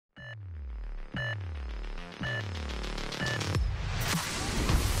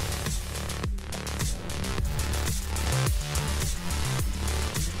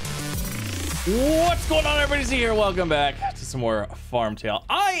What's going on, everybody? Z here. Welcome back to some more Farmtale.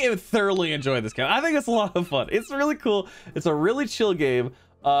 I am thoroughly enjoying this game. I think it's a lot of fun. It's really cool. It's a really chill game.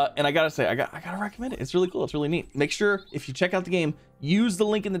 And I gotta say, I gotta recommend it. It's really cool. It's really neat. Make sure if you check out the game, use the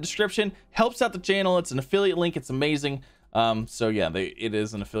link in the description. Helps out the channel. It's an affiliate link. It's amazing. So yeah, it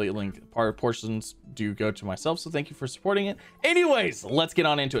is an affiliate link. Portions do go to myself. So thank you for supporting it. Anyways, let's get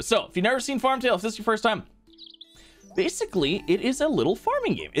on into it. So if you've never seen Farmtale, if this is your first time, basically it is a little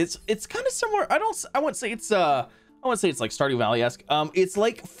farming game. It's kind of similar. I wouldn't say it's like Stardew Valley-esque. It's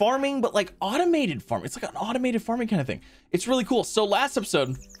like farming, but like automated farming. It's like an automated farming kind of thing. It's really cool. So last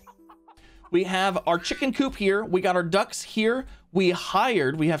episode, we have our chicken coop here. We got our ducks here. We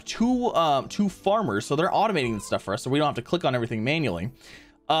have two farmers, so they're automating the stuff for us, so we don't have to click on everything manually.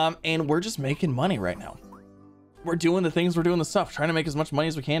 And we're just making money right now. We're doing the things, we're doing the stuff, trying to make as much money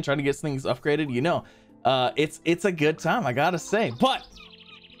as we can, trying to get things upgraded, you know. It's a good time, I gotta say. But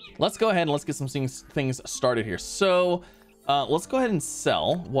let's go ahead and let's get some things started here. So let's go ahead and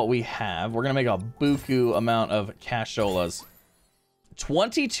sell what we have. We're gonna make a buku amount of casholas.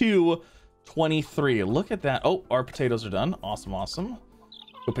 22.23. Look at that. Oh, our potatoes are done. Awesome. Go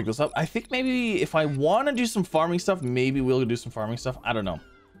pick this up. I think maybe if I want to do some farming stuff, maybe we'll do some farming stuff. I don't know.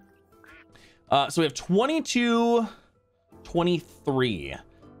 So we have 22.23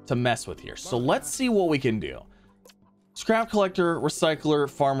 to mess with here. So let's see what we can do. Scrap collector, recycler,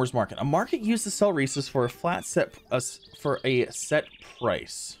 farmer's market. A market used to sell resources for a set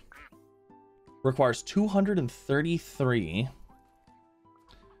price. Requires 233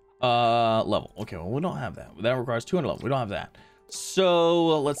 level. Okay, well, we don't have that. That requires 200 level. We don't have that.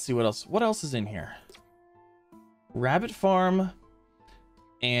 So let's see what else is in here. Rabbit farm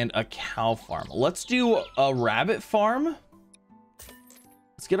and a cow farm. Let's do a rabbit farm.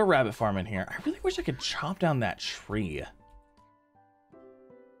 Let's get a rabbit farm in here. I really wish I could chop down that tree.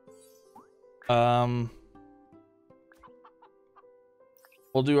 We'll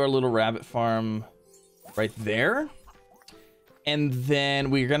do our little rabbit farm right there. And then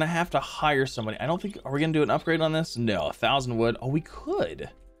we're gonna have to hire somebody. I don't think, are we gonna do an upgrade on this? No, 1,000 wood. Oh, we could.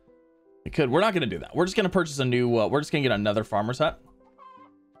 We're not gonna do that. We're just gonna purchase a new, we're just gonna get another farmer's hut.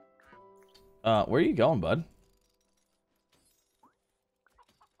 Where are you going, bud?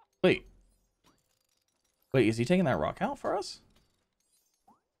 Wait, is he taking that rock out for us?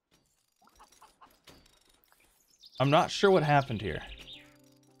 I'm not sure what happened here.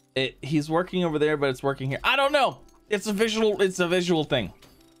 He's working over there, but it's working here. I don't know. It's a visual thing.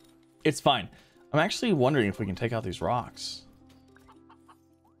 It's fine. I'm actually wondering if we can take out these rocks,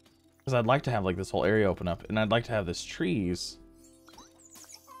 because I'd like to have like this whole area open up, and I'd like to have this trees.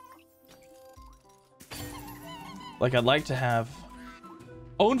 Like I'd like to have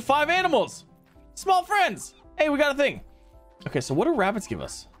own 5 animals, small friends. Hey, we got a thing. Okay, so what do rabbits give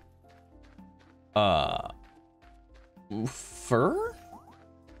us? Fur?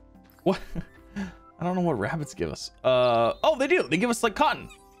 What? I don't know what rabbits give us. Oh, they do. They give us like cotton.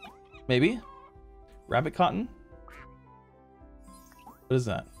 Maybe. Rabbit cotton. What is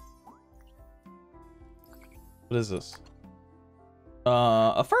that? What is this?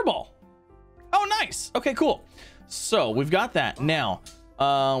 A fur ball. Oh, nice. Okay, cool. So we've got that. Now,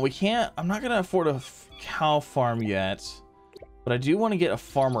 I'm not gonna afford a cow farm yet, but I do want to get a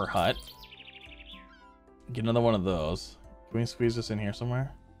farmer hut. Get another one of those. Can we squeeze this in here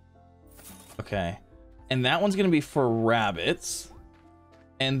somewhere? Okay. And that one's gonna be for rabbits.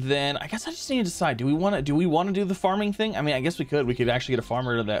 And then I guess I just need to decide, do we want to do the farming thing? I mean, I guess we could actually get a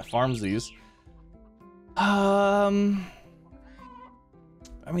farmer that farms these. I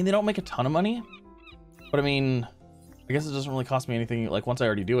mean, they don't make a ton of money, but I mean, I guess it doesn't really cost me anything. Like once I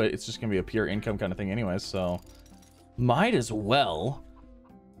already do it, it's just gonna be a pure income kind of thing anyways, so might as well.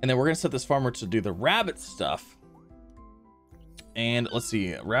 And then we're gonna set this farmer to do the rabbit stuff. And let's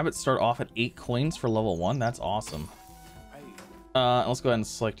see, rabbits start off at 8 coins for level 1. That's awesome. Let's go ahead and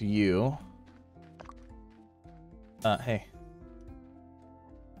select you. Hey.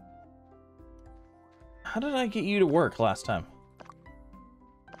 How did I get you to work last time?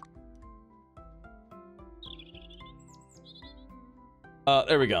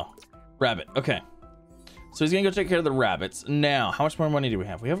 There we go. Rabbit. Okay. So he's gonna go take care of the rabbits. Now, how much more money do we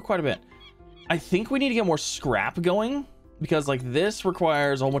have? We have quite a bit. I think we need to get more scrap going, because like this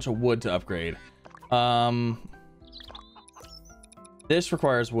requires a whole bunch of wood to upgrade. This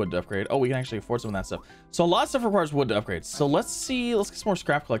requires wood to upgrade. Oh, we can actually afford some of that stuff. So a lot of stuff requires wood to upgrade. So let's see, let's get some more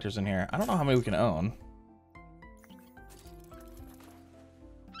scrap collectors in here. I don't know how many we can own.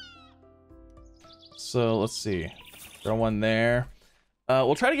 So let's see. Throw one there.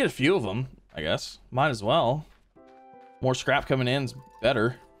 We'll try to get a few of them, I guess. Might as well. More scrap coming in is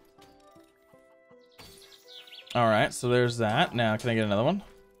better. All right, so there's that. Now, can I get another one?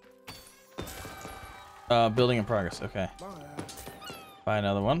 Building in progress. Okay. Buy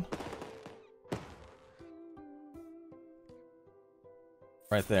another one.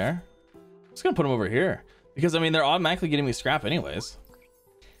 Right there. I'm just gonna put them over here because I mean they're automatically getting me scrap anyways.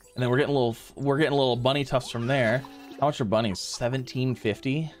 And then we're getting a little bunny tufts from there. How much are bunnies?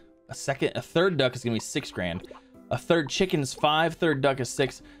 1750. A third duck is gonna be 6 grand. A third chicken is 5. Third duck is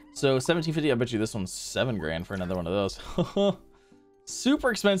 6. So 1750. I bet you this one's 7 grand for another one of those.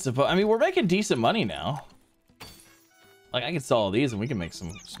 Super expensive, but I mean we're making decent money now. Like I could sell all these and we can make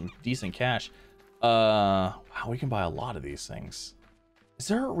some decent cash. Wow, we can buy a lot of these things. Is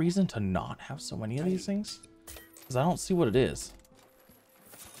there a reason to not have so many of these things? Because I don't see what it is.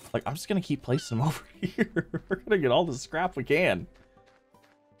 Like, I'm just going to keep placing them over here. We're going to get all the scrap we can.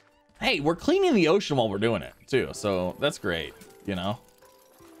 Hey, we're cleaning the ocean while we're doing it, too. So, that's great, you know?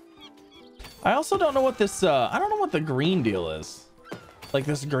 I also don't know what this, I don't know what the green deal is. Like,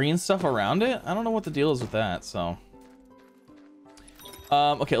 this green stuff around it? I don't know what the deal is with that, so.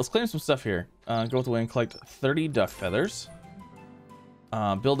 Okay, let's claim some stuff here. Go with the way and collect 30 duck feathers.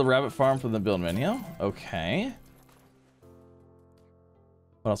 Build a rabbit farm from the build menu. Okay.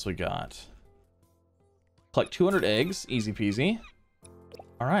 What else we got? Collect 200 eggs. Easy peasy.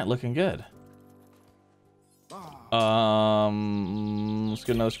 All right, looking good. Let's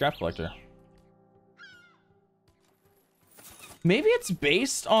get another scrap collector. Maybe it's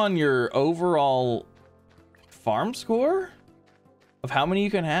based on your overall farm score of how many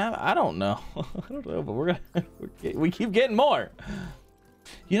you can have. I don't know. I don't know, but we keep getting more.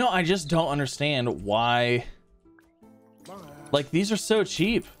 You know, I just don't understand why. Like, these are so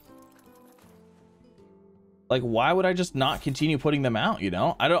cheap. Like, why would I just not continue putting them out, you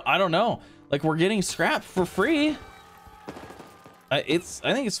know? I don't know. Like, we're getting scrap for free. I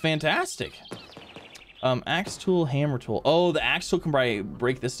think it's fantastic. Axe tool, hammer tool. Oh, the axe tool can probably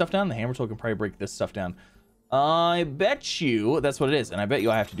break this stuff down. The hammer tool can probably break this stuff down. I bet you that's what it is. And I bet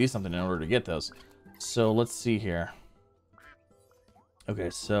you I have to do something in order to get those. So let's see here. Okay,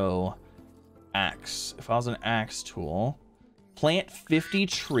 so axe. If I was an axe tool, plant 50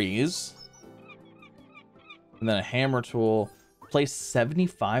 trees, and then a hammer tool, place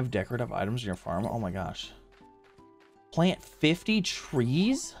 75 decorative items in your farm. Oh my gosh. Plant 50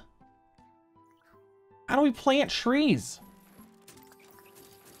 trees? How do we plant trees?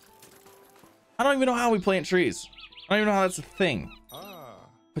 I don't even know how we plant trees. I don't even know how that's a thing.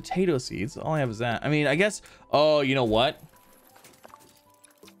 Potato seeds. All I have is that. I mean, I guess. Oh, you know what?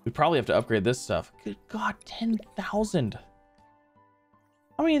 We probably have to upgrade this stuff. Good God, 10,000.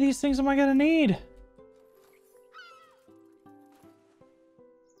 How many of these things am I gonna need?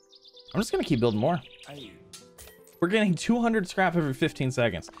 I'm just gonna keep building more. We're getting 200 scrap every 15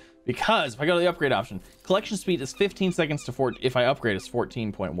 seconds. Because if I go to the upgrade option, collection speed is 15 seconds to 4. If I upgrade, it's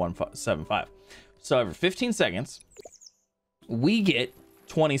 14.175. So every 15 seconds, we get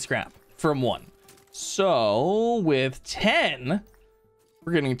 20 scrap from 1. So with 10,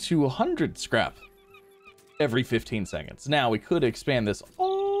 we're getting 200 scrap every 15 seconds. Now we could expand this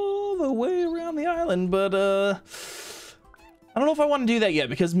all the way around the island, but I don't know if I want to do that yet,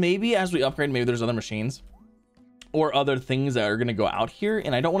 because maybe as we upgrade, maybe there's other machines or other things that are going to go out here,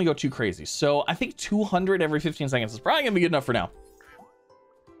 and I don't want to go too crazy. So I think 200 every 15 seconds is probably going to be good enough for now.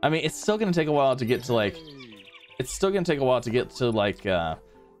 I mean, it's still going to take a while to get to like,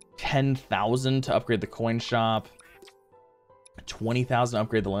 10,000 to upgrade the coin shop, 20,000 to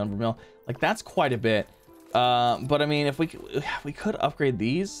upgrade the lumber mill. Like, that's quite a bit. But I mean, if we could upgrade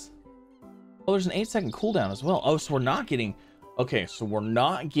these. Oh, there's an 8-second cooldown as well. Oh, so we're not getting, okay, so we're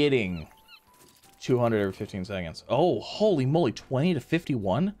not getting 200 every 15 seconds. Oh, holy moly, 20 to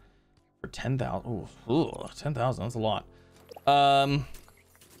 51 for 10,000. Oh, 10,000, that's a lot.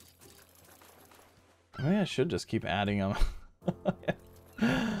 Maybe I should just keep adding them.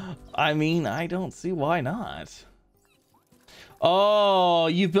 I mean, I don't see why not. Oh,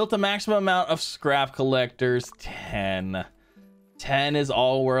 you've built the maximum amount of scrap collectors. 10. 10 is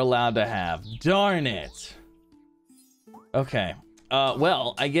all we're allowed to have. Darn it. Okay.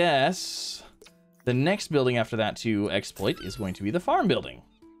 Well, I guess the next building after that to exploit is going to be the farm building.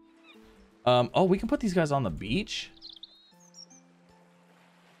 Oh, we can put these guys on the beach.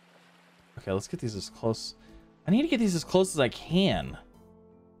 Okay, let's get these as close. I need to get these as close as I can.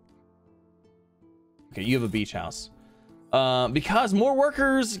 Okay, you have a beach house. Because more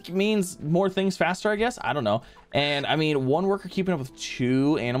workers means more things faster, I guess. I don't know. And I mean, one worker keeping up with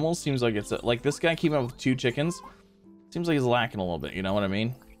 2 animals seems like it's like this guy keeping up with 2 chickens. Seems like he's lacking a little bit. You know what I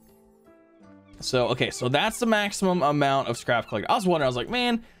mean? So, okay, so that's the maximum amount of scrap collector. I was wondering, I was like,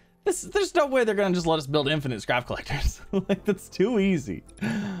 man, There's no way they're gonna just let us build infinite scrap collectors. Like, that's too easy.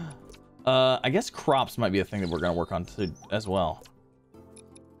 I guess crops might be a thing that we're gonna work on as well.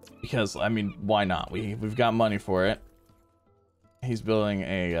 Because, I mean, why not? We've got money for it. He's building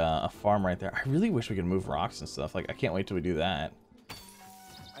a farm right there. I really wish we could move rocks and stuff. Like, I can't wait till we do that.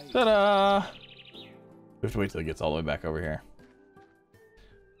 Ta-da! We have to wait till it gets all the way back over here.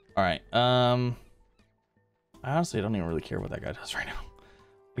 All right. I honestly don't even really care what that guy does right now.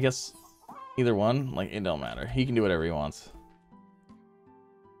 I guess either one, like, it don't matter. He can do whatever he wants.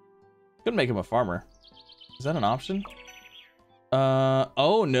 Could make him a farmer. Is that an option?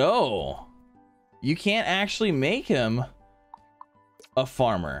 Oh no. You can't actually make him a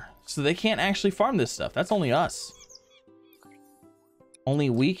farmer. So they can't actually farm this stuff. That's only us. Only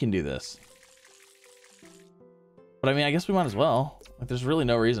we can do this. But I mean, I guess we might as well. Like, there's really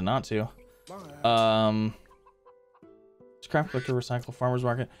no reason not to. Scrap collector, recycle, farmer's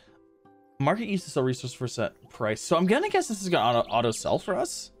market. Market used to sell resources for a set price. So I'm gonna guess this is gonna auto sell for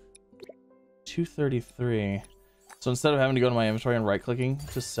us. 233. So instead of having to go to my inventory and right clicking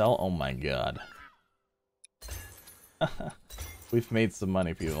to sell, oh my god. We've made some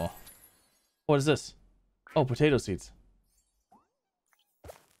money, people. What is this? Oh, potato seeds.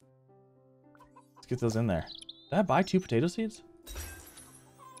 Let's get those in there. Did I buy 2 potato seeds?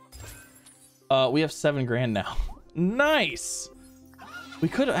 We have 7 grand now. Nice. We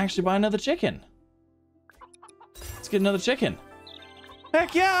could actually buy another chicken. Let's get another chicken.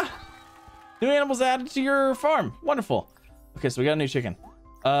 Heck yeah. New animals added to your farm. Wonderful. Okay, so we got a new chicken.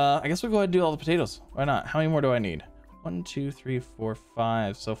 I guess we'll go ahead and do all the potatoes. Why not? How many more do I need? 1, 2, 3, 4,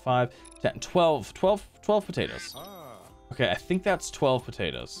 5. So 5, 10, 12 potatoes. Okay, I think that's 12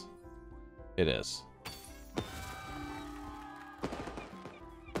 potatoes. It is.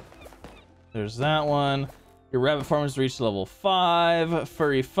 There's that one. Your rabbit farmers reached level 5.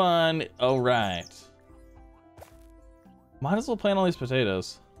 Furry fun. All right. Might as well plant all these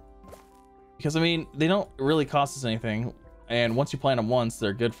potatoes. Because, I mean, they don't really cost us anything. And once you plant them once,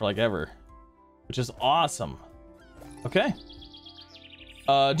 they're good for, like, ever. Which is awesome. Okay.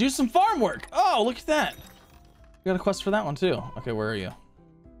 Do some farm work. Oh, look at that. We got a quest for that one, too. Okay, where are you?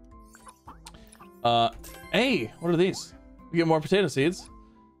 Hey, what are these? We get more potato seeds.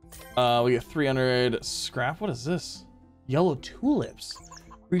 We get 300 scrap. What is this? Yellow tulips.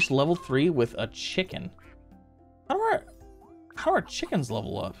 Reach level 3 with a chicken. How do our chickens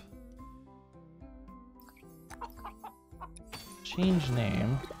level up? Change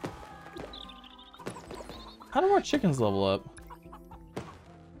name. How do our chickens level up?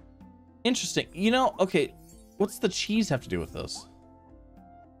 Interesting. You know, okay, what's the cheese have to do with this?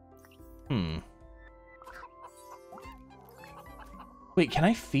 Wait, can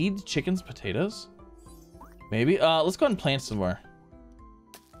I feed chickens potatoes? Maybe. Let's go ahead and plant some more.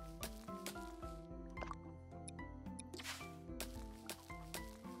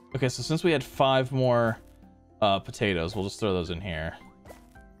 Okay, so since we had 5 more potatoes, we'll just throw those in here.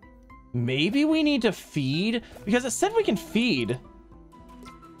 Maybe we need to feed, because it said we can feed.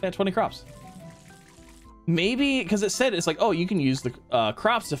 Yeah, 20 crops. Maybe, because it said, it's like, oh, you can use the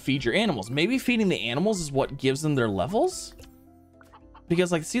crops to feed your animals. Maybe feeding the animals is what gives them their levels?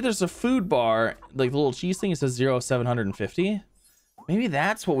 Because, like, see, there's a food bar, like the little cheese thing, it says 0 of 750. Maybe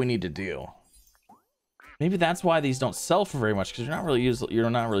that's what we need to do. Maybe that's why these don't sell for very much, because you're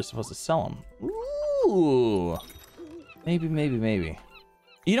not really supposed to sell them. Ooh. Maybe.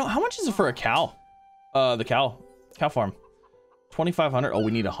 You know, how much is it for a cow? The cow farm. 2,500. Oh,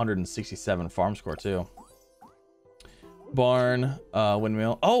 we need 167 farm score too. Barn,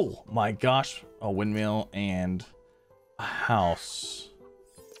 windmill. Oh my gosh, a windmill and a house.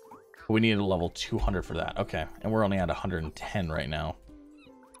 We needed a level 200 for that. Okay, and we're only at 110 right now.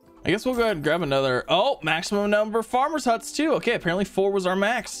 I guess we'll go ahead and grab another. Oh, maximum number of farmers huts too. Okay, apparently 4 was our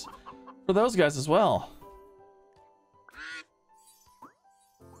max for those guys as well.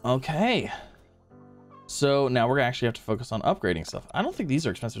 Okay, so now we're gonna actually have to focus on upgrading stuff. I don't think these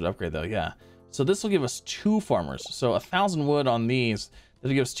are expensive to upgrade though. Yeah, so this will give us 2 farmers. So 1,000 wood on these.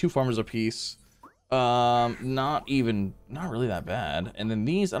 That'll give us 2 farmers a piece. Not really that bad. And then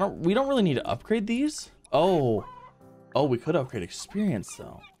these, we don't really need to upgrade these. Oh, we could upgrade experience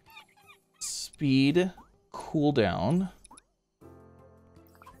though. Speed, cooldown.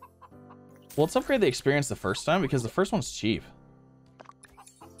 Well, let's upgrade the experience the first time because the first one's cheap.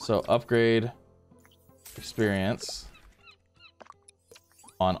 So upgrade experience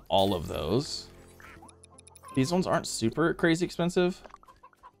on all of those. These ones aren't super crazy expensive,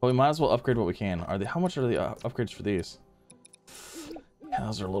 but we might as well upgrade what we can. How much are the upgrades for these? Yeah,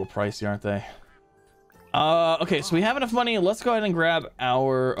 those are a little pricey, aren't they? Okay, so we have enough money. Let's go ahead and grab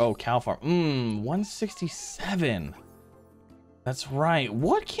our cow farm. 167. That's right.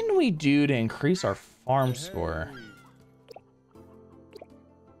 What can we do to increase our farm score?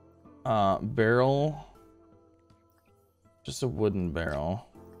 Barrel. Just a wooden barrel.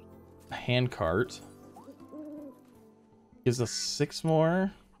 A hand cart. Gives us 6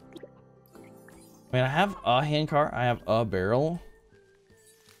 more. I mean, I have a hand cart. I have a barrel.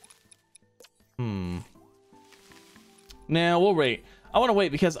 Now we'll wait. I want to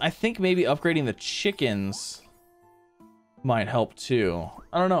wait because I think maybe upgrading the chickens might help too.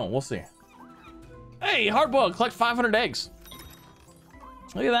 I don't know. We'll see. Hey, hard-boiled, collect 500 eggs.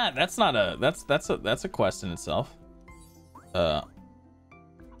 Look at that. That's not a that's a quest in itself.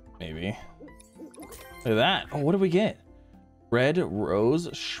 Maybe. Look at that. Oh, what do we get? Red rose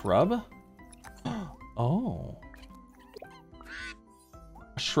shrub. Oh.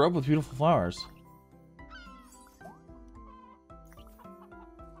 A shrub with beautiful flowers.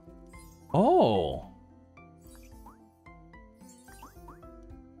 Oh.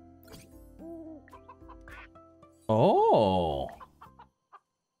 Oh.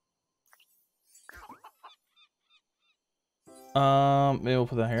 Maybe we'll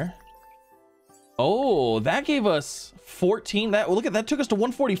put that here. Oh, that gave us 14. That, well, look at that, took us to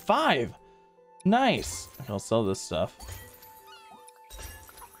 145. Nice. I'll sell this stuff.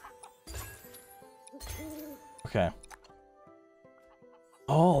 Okay.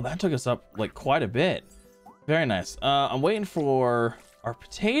 Oh, that took us up like quite a bit. Very nice. I'm waiting for our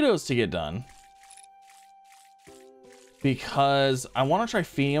potatoes to get done because I want to try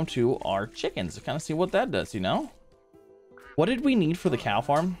feeding them to our chickens to kind of see what that does, you know? What did we need for the cow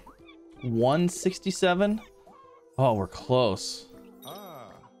farm? 167. Oh, we're close. I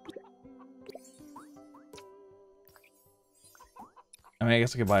mean, I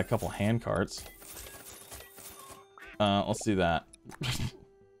guess I could buy a couple hand carts. Let's do that.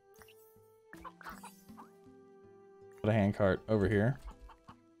 Put a hand cart over here.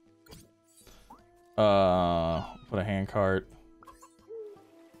 Put a hand cart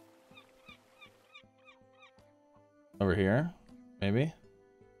over here, maybe.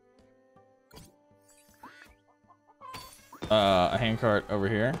 A hand cart over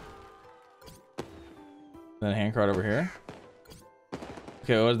here. Then a hand cart over here.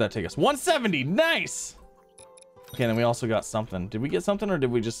 Okay, what did that take us? 170, nice! Okay, then we also got something. Did we get something or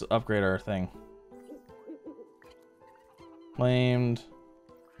did we just upgrade our thing? Claimed.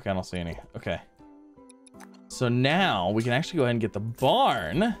 Okay, I don't see any. Okay. So now we can actually go ahead and get the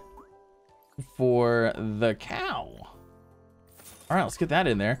barn for the cow. All right, let's get that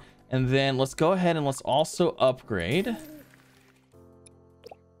in there. And then let's go ahead and let's also upgrade.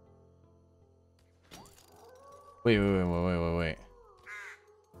 Wait.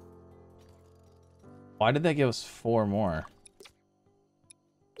 Why did that give us 4 more?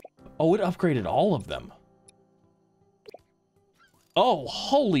 Oh, it upgraded all of them. Oh,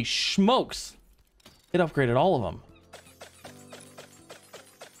 holy smokes. It upgraded all of them.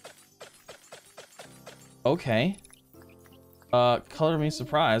 Okay. Color me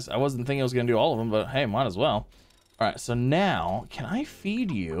surprised. I wasn't thinking I was going to do all of them, but hey, might as well. All right, so now, can I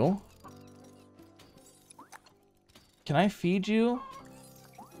feed you? Can I feed you?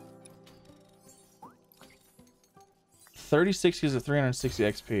 36 gives it 360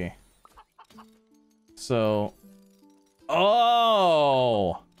 XP. So,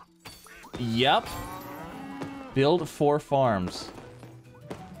 oh, yep. Build 4 farms.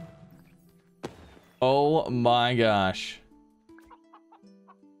 Oh my gosh.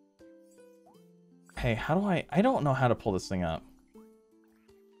 Hey, how do I don't know how to pull this thing up.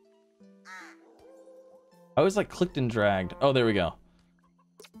 I was like clicked and dragged. Oh, there we go.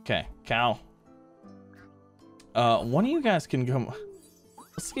 Okay, cow. One of you guys can go.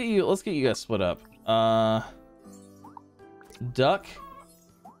 Let's get you guys split up. Duck.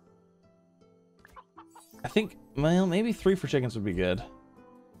 I think, well, maybe 3 for chickens would be good.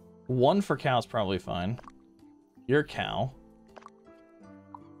 1 for cows probably fine. Your cow.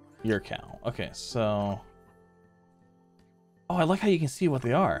 Your cow. Okay, so. Oh, I like how you can see what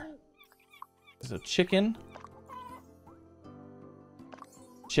they are. There's a chicken.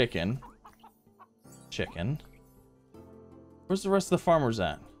 Chicken. Chicken. Where's the rest of the farmers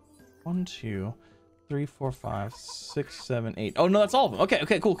at? 1, 2, 3, 4, 5, 6, 7, 8. Oh no, that's all of them.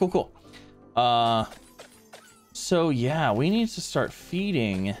 Okay, cool. So yeah, we need to start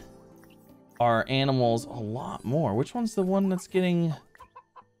feeding our animals a lot more. Which one's the one that's getting?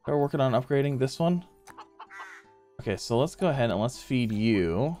 We're working on upgrading this one. Okay, so let's go ahead and let's feed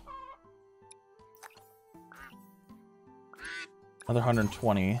you. Another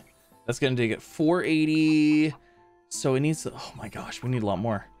 120. That's gonna take it 480. So it needs to, oh my gosh, we need a lot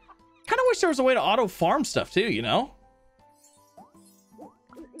more. Kind of wish there was a way to auto farm stuff too, you know?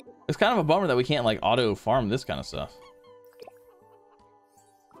 It's kind of a bummer that we can't like auto farm this kind of stuff.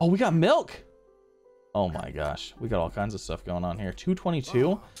 Oh, we got milk. Oh my gosh, we got all kinds of stuff going on here.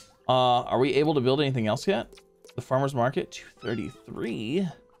 222. Are we able to build anything else yet? The farmer's market, 233.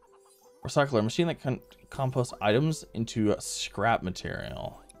 Recycler, machine that can compost items into scrap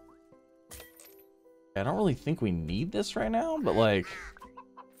material. I don't really think we need this right now, but like,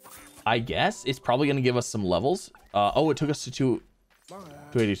 I guess it's probably going to give us some levels. Oh, it took us to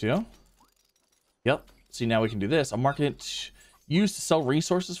 282. Yep. See, now we can do this. A market used to sell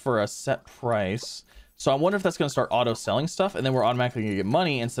resources for a set price. So I wonder if that's going to start auto selling stuff, and then we're automatically going to get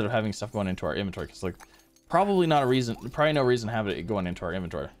money instead of having stuff going into our inventory. Because like, probably not a reason, probably no reason to have it going into our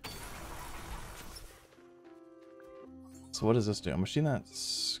inventory. So what does this do? A machine that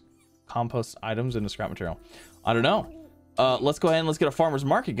composts items into scrap material. I don't know. Let's go ahead and let's get a farmer's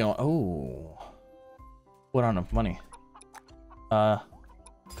market going. Oh, what on enough money? I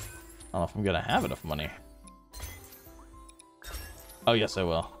don't know if I'm gonna have enough money. Oh yes, I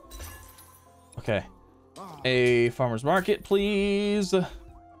will. Okay, a farmer's market, please. Let's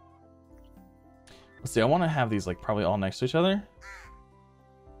see. I want to have these like probably all next to each other.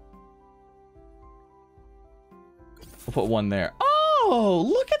 We'll put one there. Oh,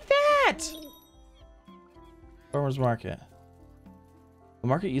 look at that! Farmer's market. The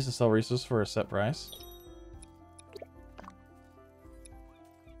market used to sell resources for a set price.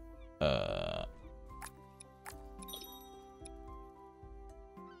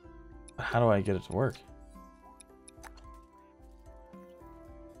 How do I get it to work?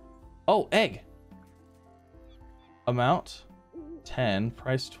 Oh, egg. Amount 10,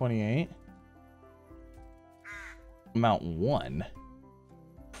 price 28. Amount 1.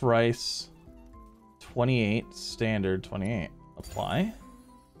 Price 28, standard 28. Apply.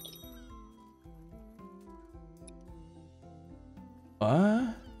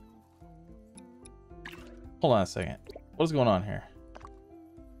 Hold on a second. What is going on here?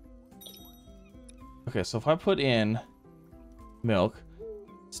 Okay, so if I put in milk,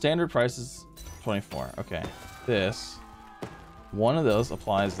 standard price is 24. Okay, this, one of those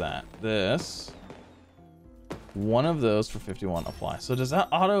applies that. This, one of those for 51 apply. So does that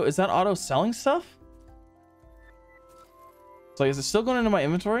auto, is that auto selling stuff? So is it still going into my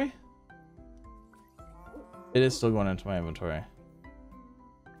inventory? It is still going into my inventory.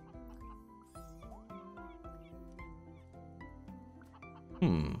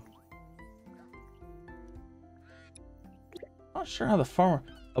 Not sure how the farmer,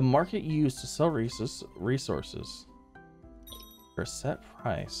 a market used to sell resources for a set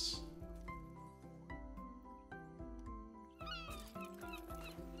price.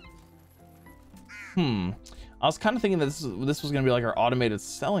 I was kind of thinking that this was going to be like our automated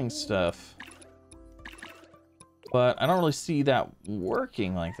selling stuff, but I don't really see that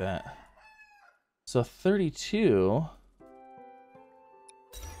working like that. So 32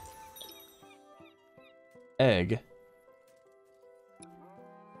 egg.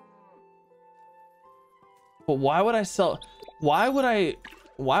 But why would I sell? Why would I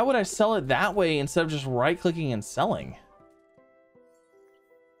sell it that way instead of just right-clicking and selling?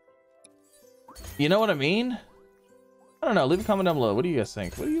 You know what I mean? I don't know. Leave a comment down below. What do you guys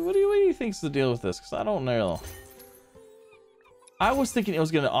think? What do you think's the deal with this? Because I don't know. I was thinking it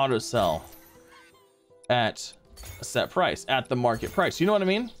was going to auto sell at a set price, at the market price. You know what I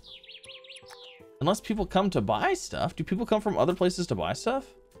mean? Unless people come to buy stuff. Do people come from other places to buy stuff?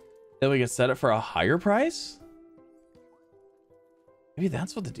 Then we can set it for a higher price? Maybe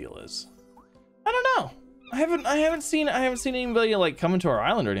that's what the deal is. I don't know. I haven't seen anybody like come into our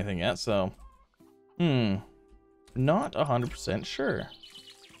island or anything yet, so not 100% sure.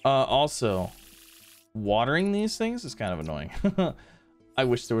 Also, watering these things is kind of annoying. I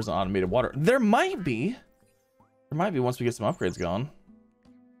wish there was an automated water. There might be once we get some upgrades going.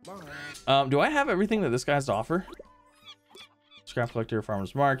 Do I have everything that this guy has to offer? Scrap collector,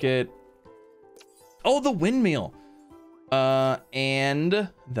 farmer's market. Oh, the windmill. And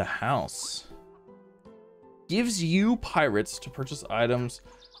the house. Gives you pirates to purchase items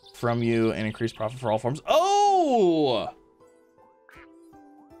from you and increase profit for all farms. Oh!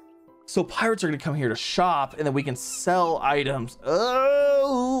 So pirates are going to come here to shop and then we can sell items.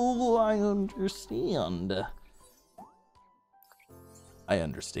 Oh, I understand. I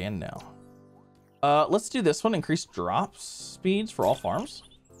understand now. Let's do this one. Increase drop speeds for all farms.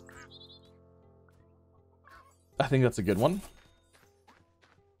 I think that's a good one.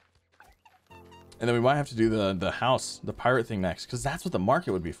 And then we might have to do the house, the pirate thing next, because that's what the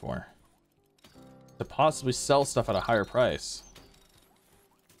market would be for. to possibly sell stuff at a higher price.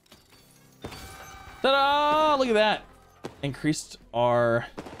 Ta-da! Look at that. Increased our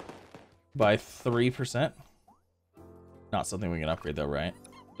by 3%. Not something we can upgrade though, right?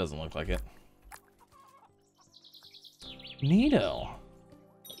 Doesn't look like it. Neato.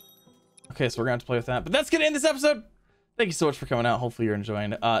 Okay, so we're gonna have to play with that, but that's gonna end this episode. Thank you so much for coming out. Hopefully you're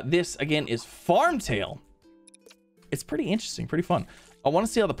enjoying. This again is Farmtale. It's pretty interesting, pretty fun. I want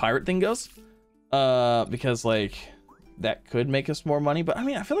to see how the pirate thing goes, because like that could make us more money. But I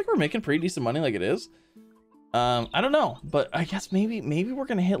mean, I feel like we're making pretty decent money like it is. I don't know, but I guess maybe we're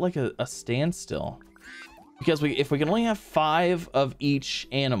gonna hit like a standstill, because if we can only have 5 of each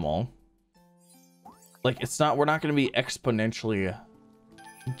animal, like we're not gonna be exponentially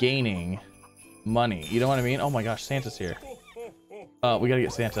gaining money. You know what I mean? Oh my gosh, Santa's here. We gotta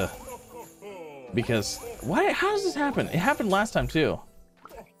get Santa, because why? How does this happen? It happened last time too.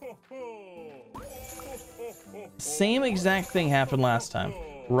 Same exact thing happened last time.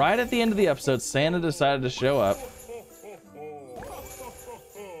 Right at the end of the episode, Santa decided to show up.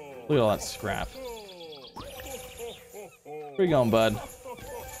 Look at all that scrap. Where you going, bud?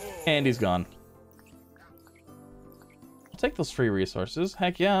 And he's gone. I'll take those free resources.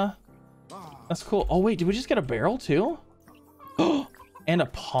 Heck yeah. That's cool. Oh wait, did we just get a barrel too? And a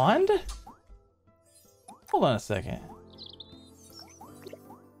pond? Hold on a second.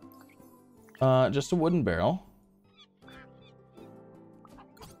 Just a wooden barrel.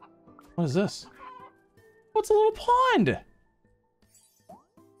 What is this? Oh, it's a little pond.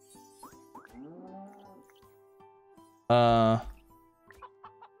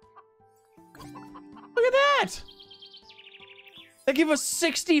 Look at that. They give us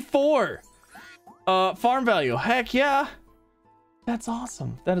 64 farm value. Heck yeah. That's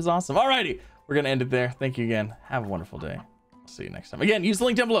awesome. That is awesome. Alrighty, we're gonna end it there. Thank you again. Have a wonderful day. I'll see you next time. Again, use the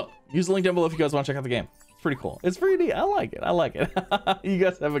link down below. Use the link down below if you guys want to check out the game. It's pretty cool. It's pretty neat. I like it. I like it. You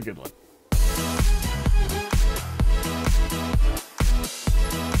guys have a good one.